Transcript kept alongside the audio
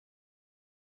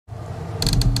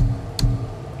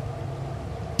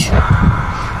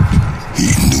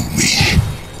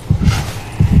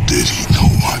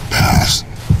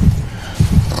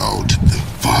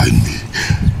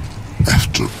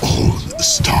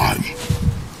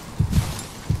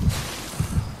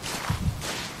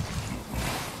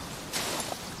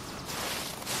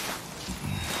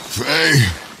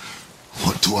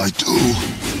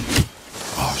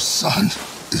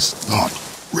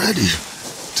ready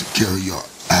to carry your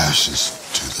ashes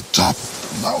to the top of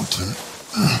the mountain.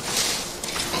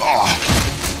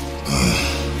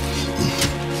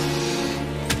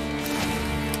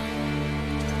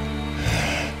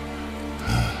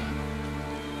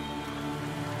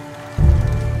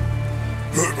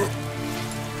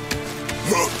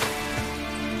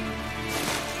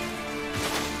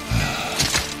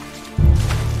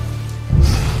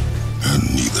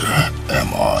 And neither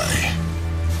am I.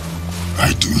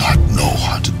 I do not know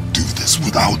how to do this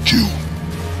without you.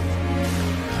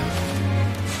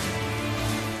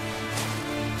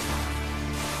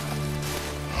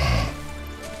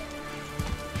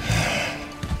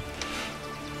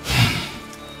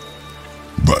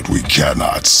 But we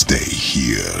cannot stay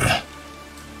here.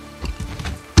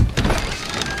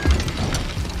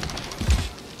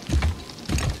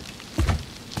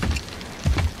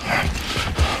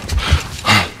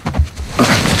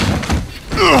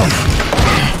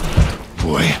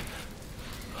 Boy.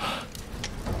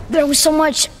 There was so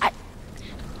much.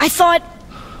 I thought...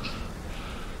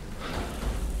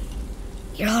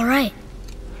 You're all right.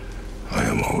 I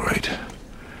am all right.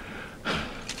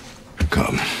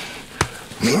 Come.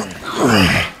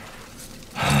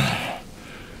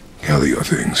 Gather your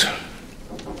things.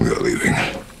 We are leaving.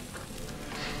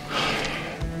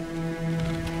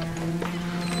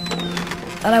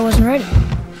 Thought I wasn't ready.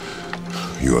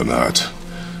 You are not.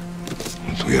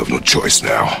 We have no choice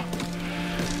now.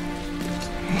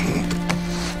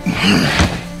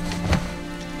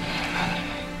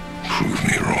 Prove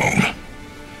me wrong.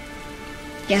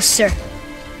 Yes, sir.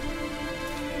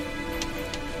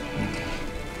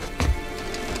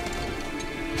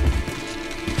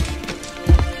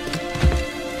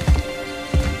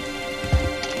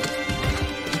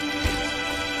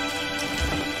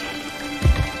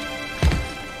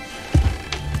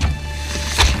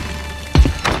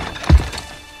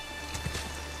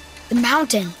 The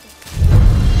mountain.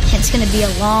 It's gonna be a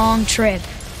long trip.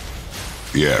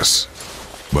 Yes,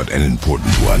 but an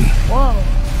important one. Whoa.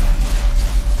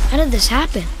 How did this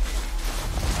happen?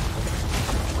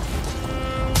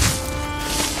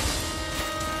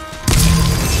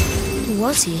 Who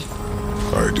was he?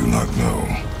 I do not know.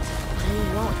 What did he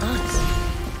want us?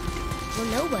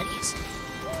 We're nobodies.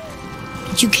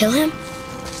 Did you kill him?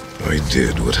 I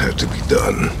did what had to be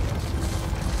done.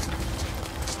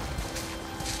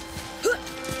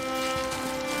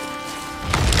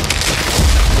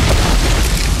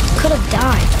 Could have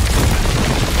died.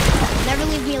 Never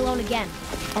leave me alone again.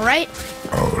 All right?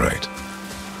 All right.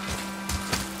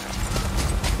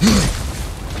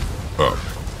 Up.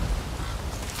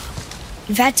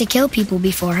 You've had to kill people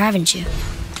before, haven't you?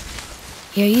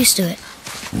 You're used to it.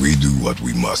 We do what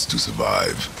we must to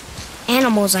survive.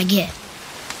 Animals, I get.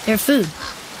 They're food.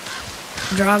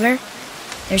 Draugr,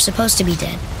 they're supposed to be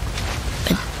dead.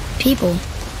 But people,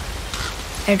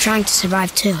 they're trying to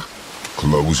survive too.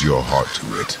 Close your heart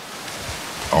to it.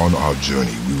 On our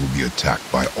journey, we will be attacked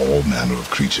by all manner of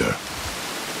creature.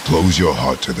 Close your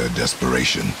heart to their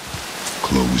desperation.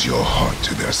 Close your heart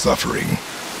to their suffering.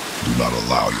 Do not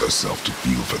allow yourself to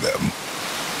feel for them.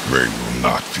 They will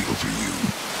not feel for you.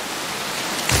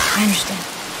 I understand.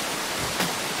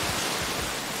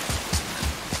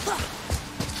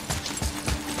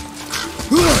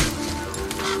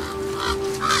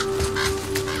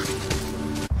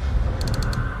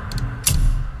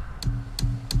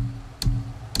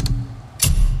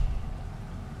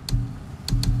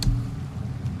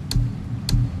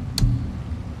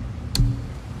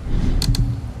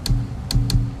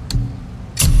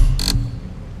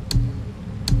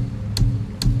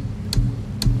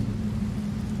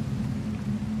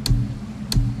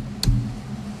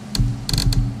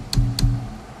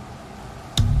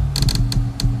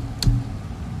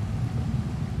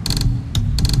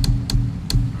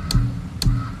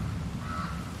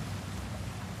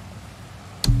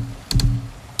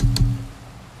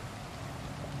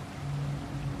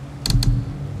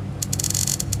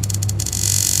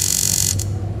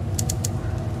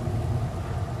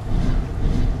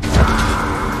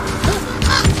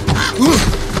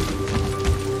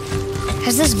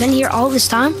 Has this been here all this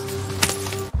time?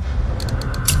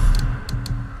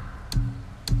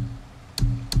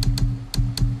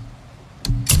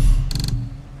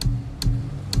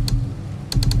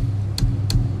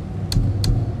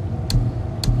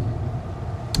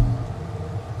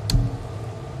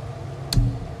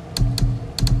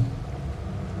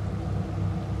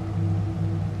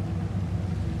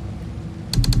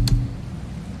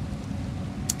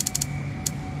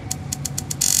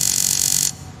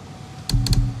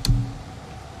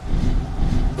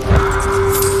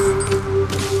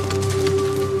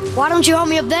 Why don't you help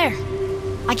me up there?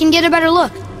 I can get a better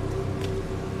look.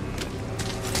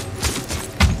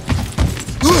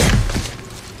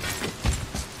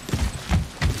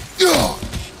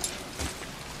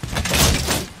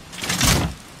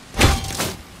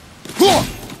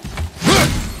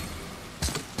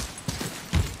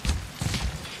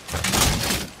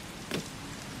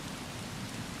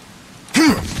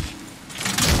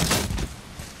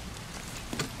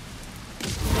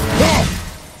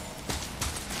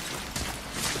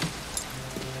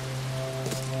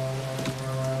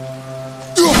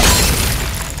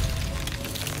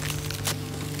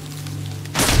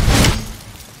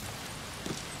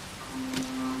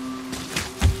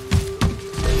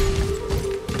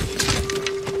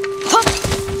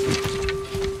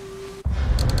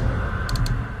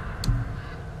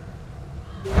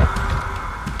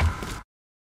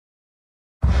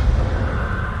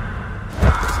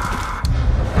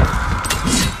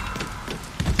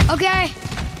 Okay,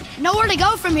 nowhere to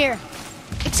go from here,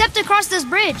 except across this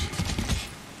bridge.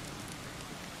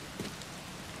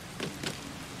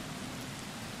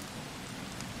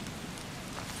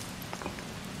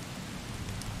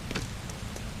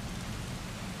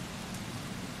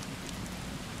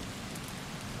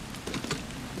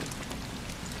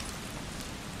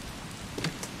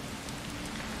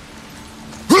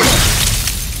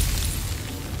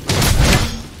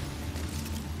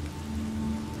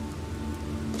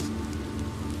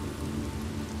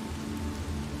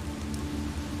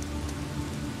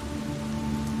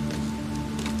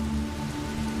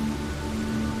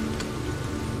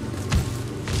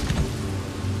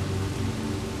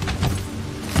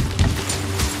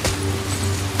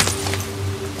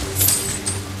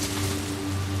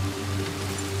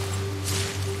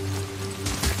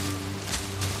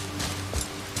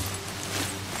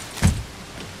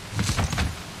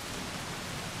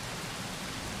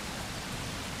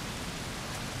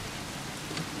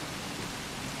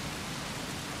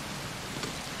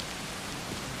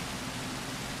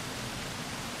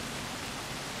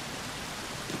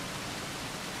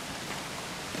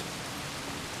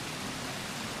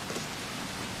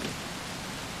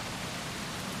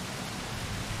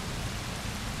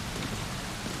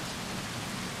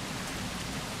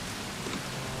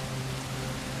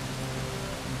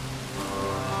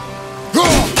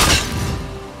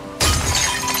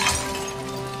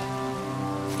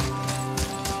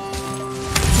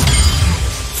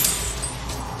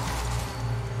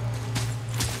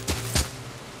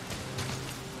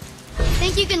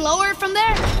 Think you can lower it from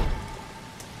there?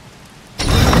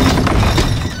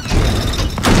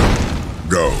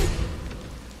 Go.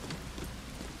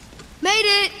 Made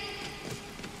it!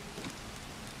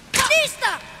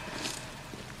 Lista!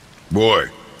 Boy.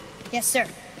 Yes, sir.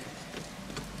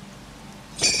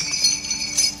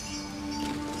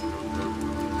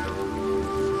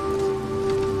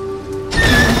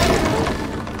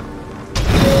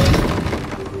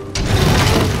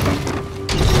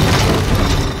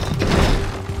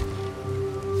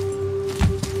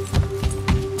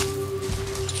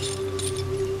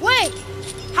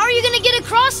 How are you gonna get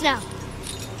across now?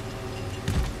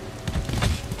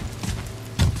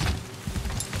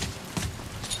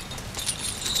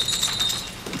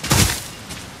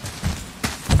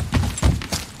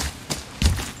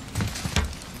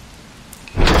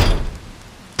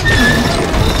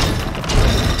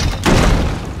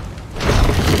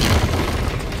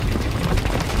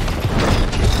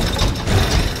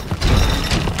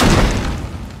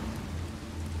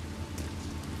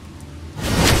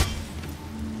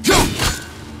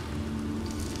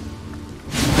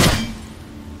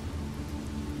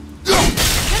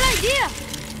 Good idea!